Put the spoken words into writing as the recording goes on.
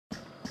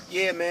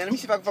Yeah, man. Let me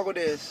see if I can fuck with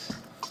this.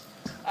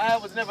 I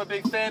was never a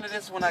big fan of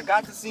this when I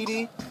got the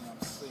CD,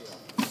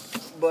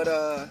 but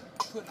I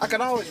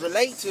can always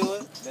relate to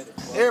it.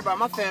 Everybody in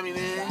my family,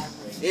 man,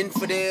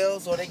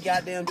 infidels, or they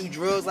goddamn do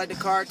drugs like the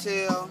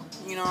cartel.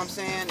 You know what I'm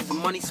saying? It's a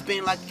money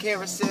spin like the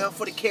carousel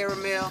for the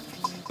caramel,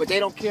 but they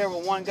don't care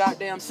with one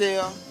goddamn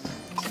cell.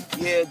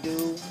 Yeah,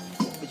 dude.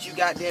 But you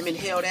goddamn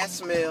inhale that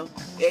smell.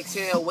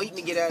 Exhale, waiting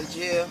to get out of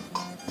jail.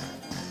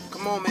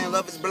 Come on, man.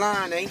 Love is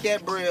blind. Ain't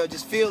that braille.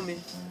 Just feel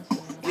me.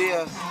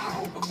 Yeah.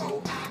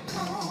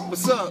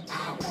 What's up?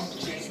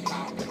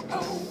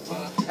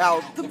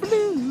 Out the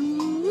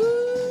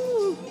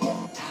blue.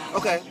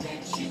 Okay.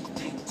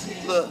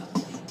 Look.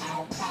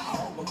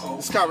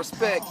 It's called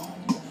respect.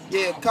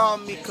 Yeah, call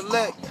me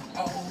collect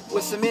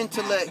with some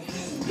intellect.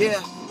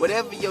 Yeah,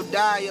 whatever your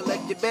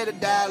dialect, you better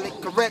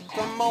dialect correct.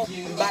 Come on,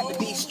 I'm about to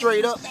be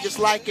straight up, just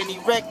like an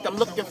erect. I'm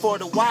looking for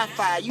the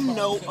Wi-Fi, you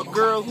know, a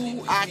girl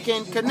who I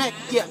can connect.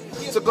 Yeah,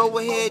 so go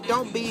ahead,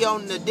 don't be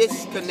on the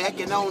disconnect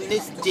and on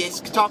this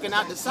disc, talking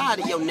out the side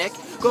of your neck.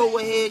 Go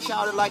ahead,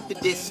 shout it like the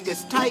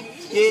discus tight.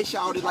 Yeah,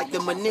 shout it like the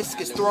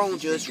meniscus thrown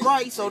just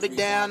right. So they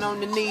down on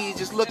the knees,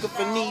 just looking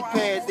for knee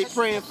pads. They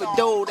praying for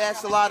dough,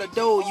 that's a lot of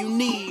dough you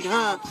need,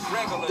 huh?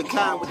 The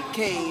kind with the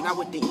K, not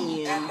with the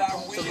N.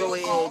 So go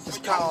ahead,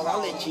 just call, I'll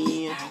let you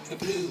in.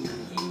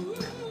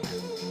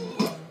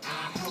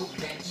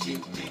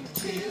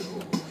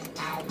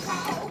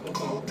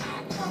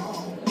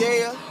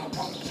 Yeah.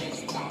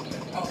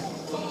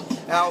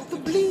 Out the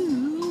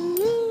blue.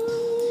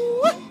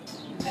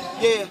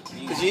 Yeah,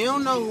 cause you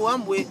don't know who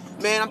I'm with.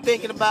 Man, I'm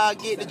thinking about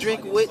getting a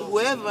drink with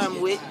whoever I'm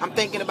with. I'm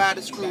thinking about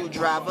a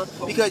screwdriver,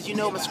 because you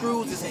know my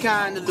screws is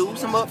kinda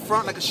loose. I'm up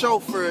front like a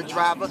chauffeur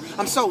driver.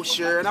 I'm so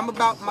sure, and I'm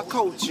about my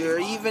culture,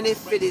 even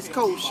if it is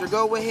kosher.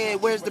 Go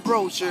ahead, where's the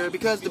brochure?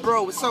 Because the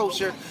bro is so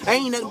sure.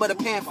 Ain't nothing but a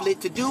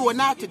pamphlet to do or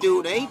not to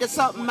do. There ain't there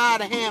something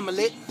out of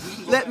Hamlet.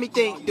 Let me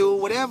think,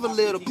 dude, whatever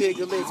little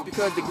piglets,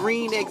 because the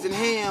green eggs and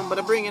ham, but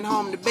I'm bringing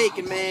home the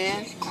bacon,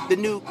 man. The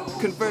new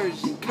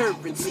conversion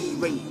currency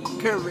rate.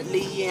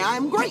 Currently, yeah,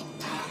 I'm great.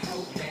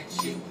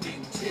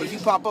 But if you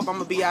pop up, I'm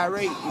gonna be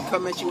irate and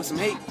come at you with some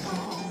hate.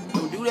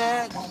 Don't do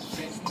that.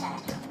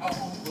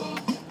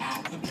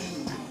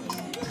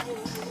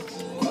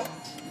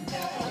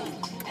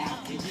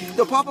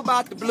 Don't pop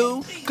about the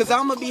blue, cause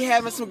I'm gonna be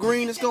having some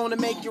green that's gonna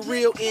make you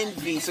real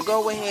envy. So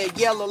go ahead,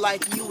 yellow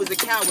like you is a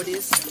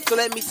cowardice. So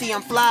let me see,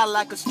 I'm fly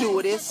like a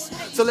stewardess.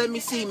 So let me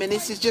see, man,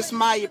 this is just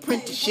my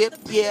apprenticeship.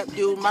 Yeah,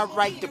 dude, my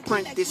right to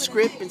print this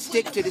script and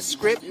stick to the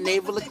script.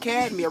 Naval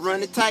Academy, I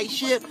run a tight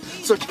ship.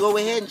 So go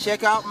ahead and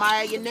check out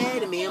my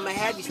anatomy. I'ma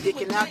have you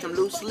sticking out some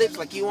loose lips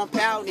like you on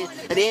pounding.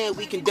 And then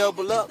we can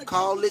double up,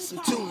 call it some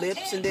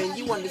tulips. And then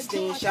you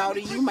understand,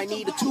 shouty, you might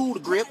need a tool to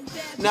grip.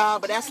 Nah,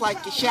 but that's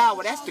like your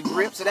shower, that's the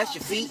grip. So that's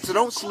your feet, so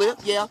don't slip,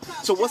 yeah.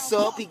 So what's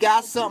up? He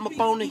got something up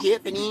on the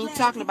hip, and he ain't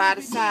talking about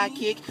a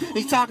sidekick.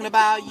 He's talking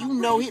about, you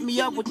know, hit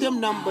me up with them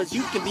numbers.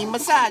 You can be my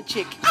side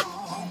chick.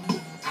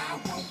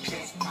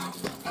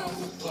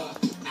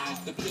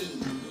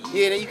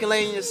 Yeah, then you can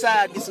lay on your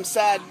side, get some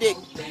side dick.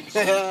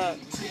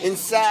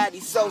 Inside,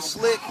 he's so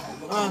slick.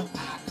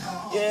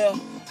 Yeah.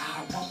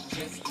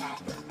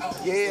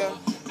 Yeah.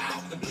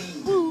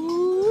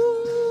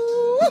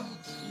 Woo.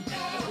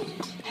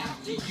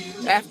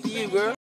 After you, girl.